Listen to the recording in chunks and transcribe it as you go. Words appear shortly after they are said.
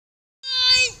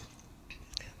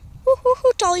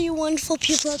To all you wonderful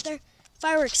people out there.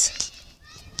 Fireworks.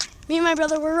 Me and my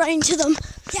brother were running to them.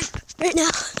 Yeah, right now.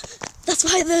 That's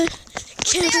why the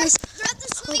cameras. They're at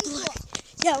the swimming pool.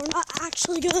 Yeah, we're not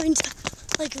actually going to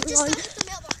like Just run. stop at the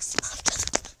mailbox.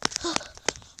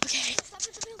 Okay. Stop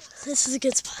at the mailbox. This is a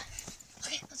good spot.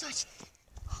 Okay, let's watch.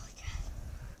 Oh my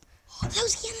god. Oh, that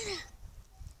was Canada.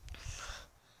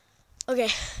 Okay.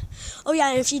 Oh yeah,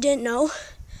 and if you didn't know,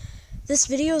 this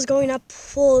video is going up,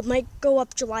 well, it might go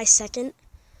up July 2nd,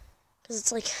 because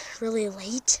it's like really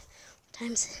late. What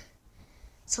time is it?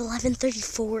 It's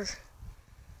 11:34.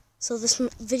 So this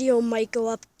video might go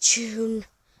up June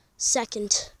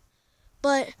 2nd.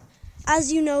 But,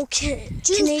 as you know,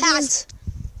 Canadians,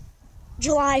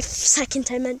 July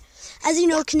 2nd I meant. As you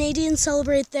know, Canadians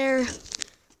celebrate their,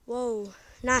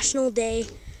 National Day,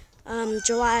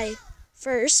 July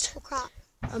 1st. Oh crap.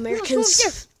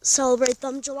 Americans celebrate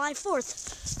them July 4th.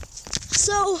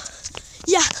 So,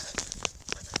 yeah.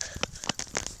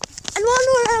 And while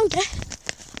we're around,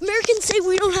 Americans say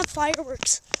we don't have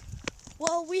fireworks.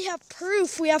 Well, we have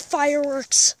proof we have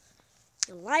fireworks.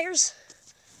 You liars.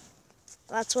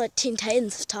 That's what Teen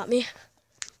Titans taught me.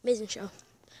 Amazing show.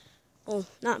 Well,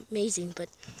 not amazing, but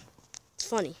it's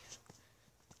funny.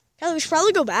 Kyler, we should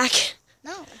probably go back.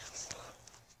 No.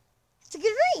 It's a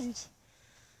good range.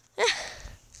 Yeah.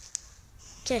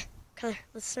 Okay, Kyler,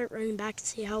 let's start running back and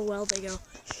see how well they go.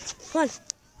 Come on.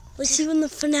 Let's see when the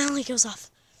finale goes off.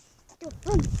 Go,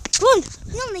 run. Run!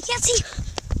 No, they can't see.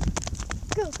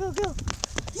 Go, go, go.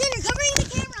 Zen, you're covering the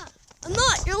camera. I'm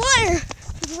not, you're a liar.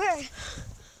 Where?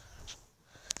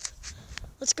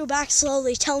 Let's go back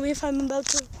slowly. Tell me if I'm about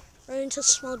to run into a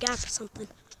small gap or something.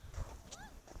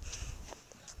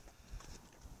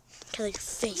 Kyler, your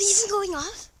face. Are they even going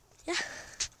off? Yeah.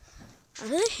 Are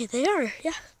they? They are,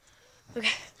 yeah. Okay.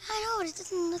 I know, it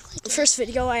doesn't look like The it. first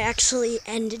video, I actually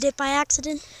ended it by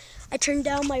accident. I turned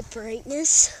down my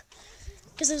brightness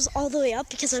because it was all the way up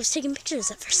because I was taking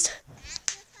pictures at first.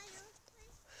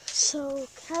 So,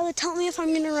 Kyler, tell me if I'm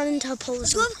going to run into a pole or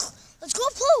something. Let's go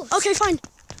up close. Okay, fine.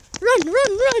 Run, run,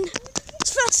 run.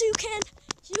 As fast as you can.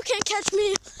 You can't catch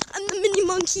me. I'm the mini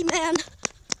monkey man.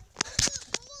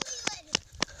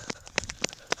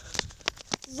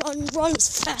 Run, run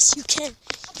as fast as you can.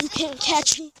 You can't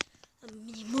catch me. I'm a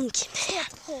mini monkey man.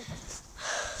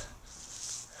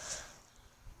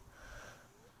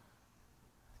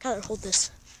 Kyler, hold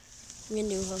this. I'm gonna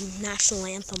do a national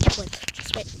anthem flip.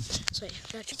 Just wait,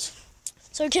 gotcha.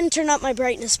 So I couldn't turn up my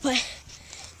brightness, but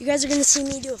you guys are gonna see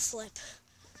me do a flip.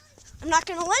 I'm not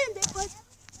gonna land it, but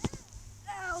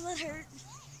ow, that hurt.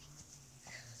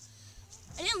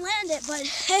 I didn't land it, but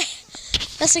hey,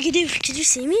 best I could do. Did you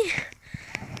see me?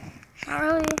 Not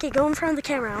really. Okay, go in front of the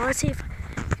camera. I wanna see if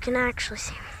you can actually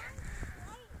see me.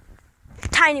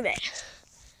 Tiny bit.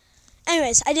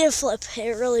 Anyways, I did a flip. It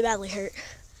really badly hurt.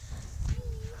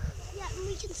 Yeah, and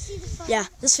we can see the fun. Yeah,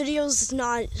 this video is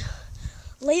not.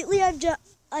 Lately, I've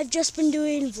just been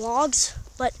doing vlogs,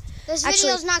 but This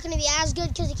video is not going to be as good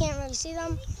because you can't really see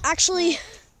them. actually,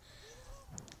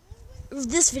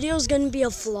 this video is going to be a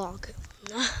vlog.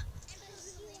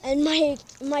 And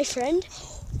my friend,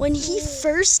 when he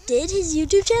first did his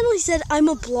YouTube channel, he said I'm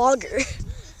a blogger,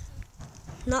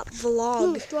 not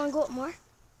vlog. Do you want to go up more?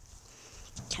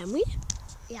 Can we?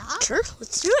 Yeah. Sure,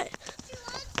 let's do it.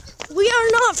 We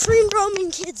are not free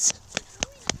roaming kids.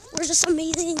 We're just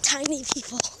amazing tiny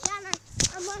people. Yeah,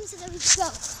 our mom said that we could go.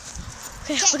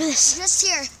 Okay, look at this. Just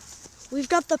here. We've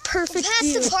got the perfect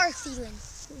view. Past the park,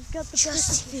 Thielen. We've got the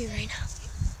perfect view right now.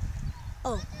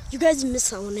 Oh, you guys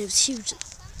missed that one. It was huge.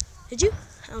 Did you?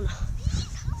 I don't know.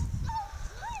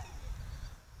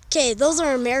 Okay, those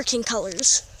are American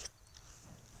colors.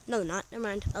 No, they're not. Never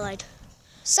mind. I lied.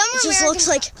 Some It just American looks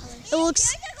like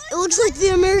colors. it looks like the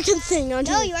American thing on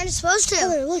No, here. you aren't supposed to.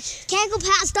 Tyler, look. Can't go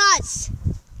past us.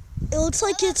 It looks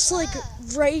like it's like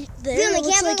right there. Thielen, It they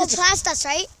looks can't like go it's. past us,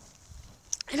 right?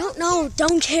 I don't know.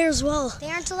 Don't care as well. They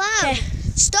aren't allowed. Okay.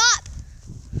 Stop.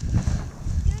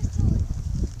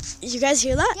 You guys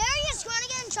hear that? Darius, you want to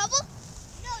get in trouble?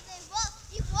 No, they won't.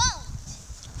 You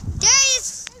won't.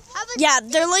 Darius, how about Yeah,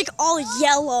 they're like all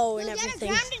yellow and you'll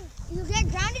everything. You'll get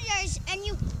grounded, Darius, and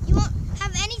you won't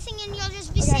have anything, and you'll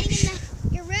just be sitting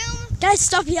in your room. Guys,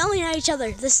 stop yelling at each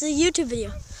other. This is a YouTube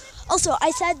video. Also,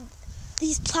 I said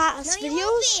these past No, you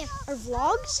won't videos be. are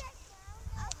vlogs,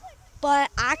 but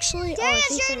actually, I Darius,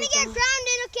 think you're they're gonna get done.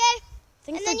 grounded, okay? I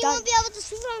think And they're then you done. won't be able to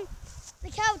sleep on the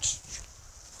couch.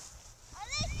 Are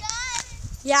they done?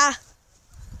 Yeah.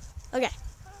 Okay.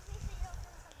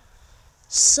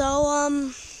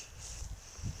 So,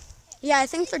 yeah, I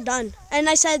think they're done. And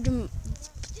I said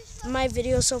my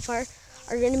videos so far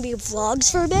are going to be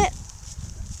vlogs for a bit.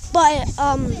 But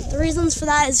the reasons for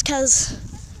that is because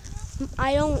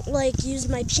I don't like use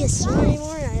my PS3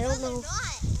 anymore, and I don't know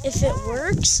if it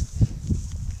works.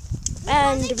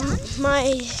 And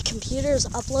my computer is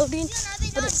uploading,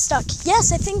 but it's stuck.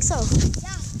 Yes, I think so.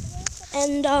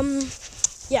 And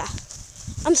yeah.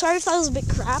 I'm sorry if that was a bit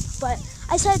crap, but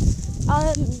I said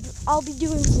I'll be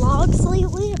doing vlogs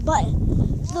lately, but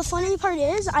the funny part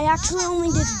is I actually only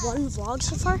did one vlog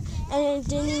so far, and it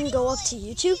didn't even go up to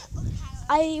YouTube.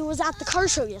 I was at the car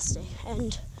show yesterday,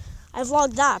 and I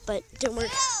vlogged that, but it didn't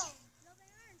work.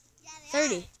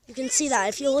 30. You can see that.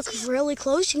 If you look really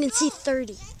close, you can see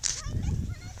 30.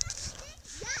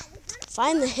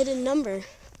 Find the hidden number.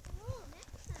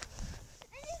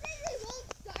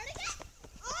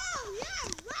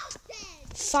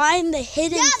 Find the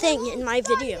hidden thing in my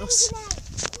videos.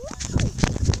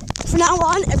 From now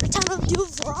on, every time I do a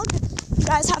vlog, you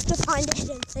guys have to find a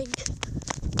hidden thing.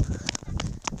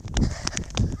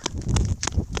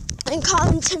 And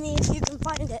comment to me if you can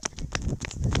find it.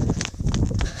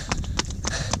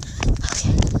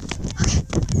 Okay.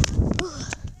 Ooh.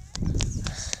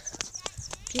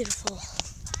 Beautiful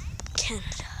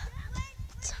Canada.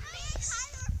 It's amazing.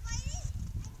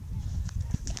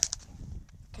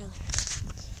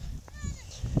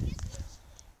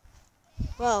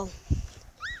 Well,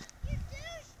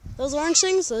 those orange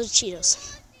things, those are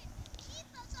Cheetos.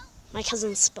 My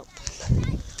cousin spilled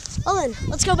them. Well then,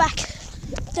 let's go back.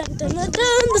 Dun, dun, dun,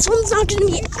 dun. This one's not going to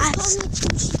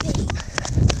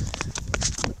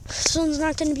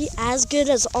be as good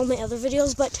as all my other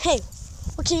videos, but hey,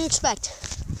 what can you expect?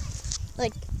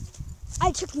 Like,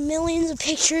 I took millions of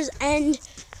pictures and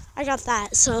I got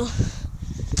that, so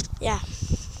yeah.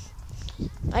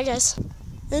 Bye guys.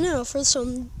 And now for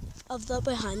some of the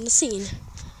behind the scene.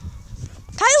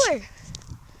 Kyler!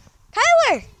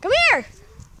 Kyler! Come here!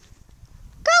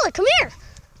 Kyler, come here!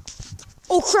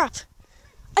 Oh crap!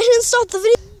 I didn't stop the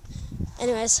video!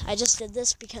 Anyways, I just did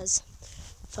this because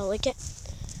I felt like it.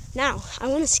 Now, I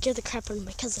want to scare the crap out of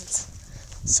my cousins.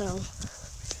 So,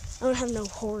 I don't have no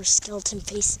horror skeleton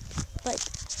face. But,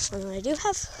 what I do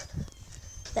have?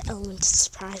 The element of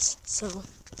surprise. So,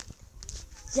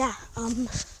 yeah,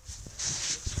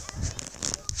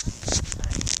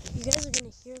 you guys are going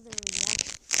to hear their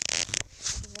reaction.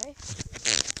 Okay?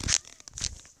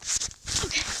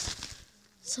 Okay.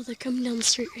 So they're coming down the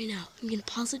street right now. I'm going to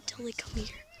pause it till they come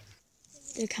here.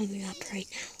 They're coming up right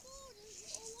now.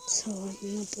 So I'm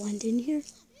going to blend in here.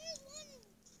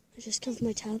 I just come with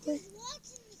my tablet.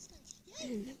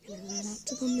 And I'm going to run up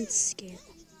to them and scare them.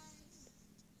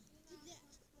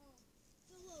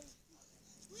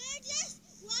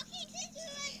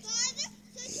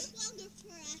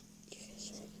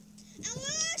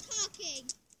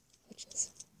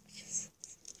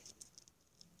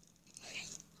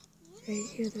 Right,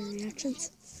 hear their reactions.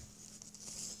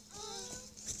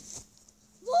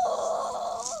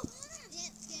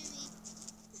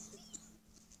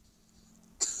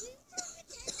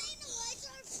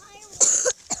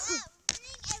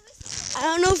 I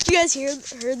don't know if you guys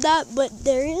heard that, but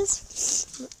there he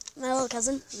is. My little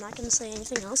cousin. I'm not going to say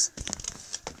anything else.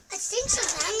 I think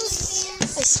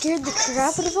sometimes I scared the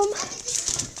crap out of him.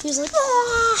 He was like,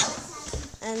 ah!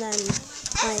 And then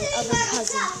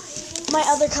my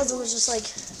other cousin was just like,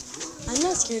 I'm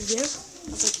not scared of you. I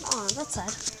was like, aw, that's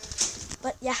sad.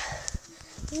 But yeah,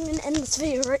 I'm going to end this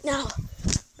video right now,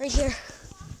 right here.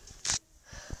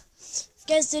 If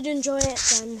you guys did enjoy it,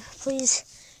 then please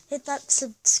hit that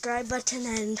subscribe button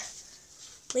and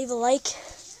leave a like.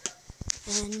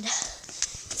 And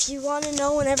if you want to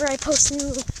know whenever I post a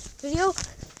new video,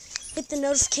 hit the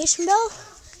notification bell,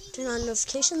 turn on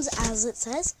notifications as it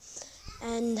says.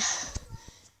 And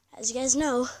as you guys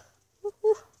know, if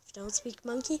you don't speak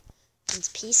monkey, means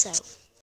peace out.